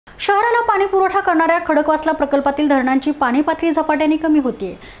शहराला पाणी पुरवठा करणाऱ्या खडकवासला प्रकल्पातील धरणांची पाणी पातळी झपाट्याने कमी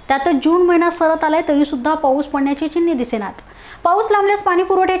होतीये। त्यातच जून महिना सरत आलाय तरी सुद्धा पाऊस पडण्याची चिन्हे दिसेनात। पाऊस लांबल्यास पाणी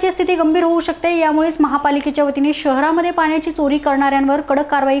पुरवठ्याची स्थिती गंभीर होऊ शकते। यामुळेच महापालिकेच्या वतीने शहरामध्ये पाण्याची चोरी करणाऱ्यांवर कडक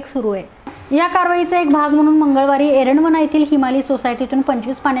कारवाई सुरू आहे। या कारवाईचा एक भाग म्हणून मंगळवारी एरंडवना येथील हिमाली सोसायटीतून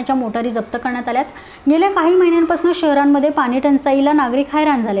 25 पाण्याच्या मोटारी जप्त करण्यात आल्यात। गेल्या काही महिन्यांपासून शहरांमध्ये पाणी टंचाईला नागरिक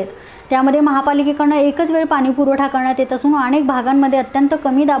हैराण झालेत। त्यामध्ये महापालिकेकडून एकच वेळ पाणी पुरवठा करण्यात येत असून अनेक भागांमध्ये अत्यंत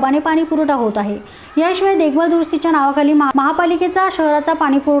कमी दाबाने पाणी पुरवठा होत आहे। याशिवाय देखभाल दुरुस्तीच्या नावाखाली महापालिकेचा शहराचा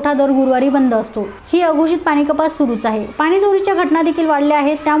पाणी पुरवठा दर गुरुवारी बंद असतो। ही अघोषित पाणी कपात सुरूच आहे। पाणी चोरीच्या घटना देखील वाढल्या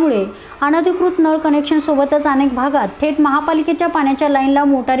आहेत। त्यामुळे अनधिकृत नळ कनेक्शन सोबतच अनेक भागात थेट महापालिकेच्या पाण्याच्या लाईनला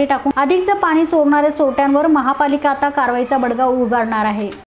मोटारी टाकून अधिकचं पाणी चोरणाऱ्या चोरट्यांवर महापालिका आता कारवाईचा बडगा उगारणार आहे।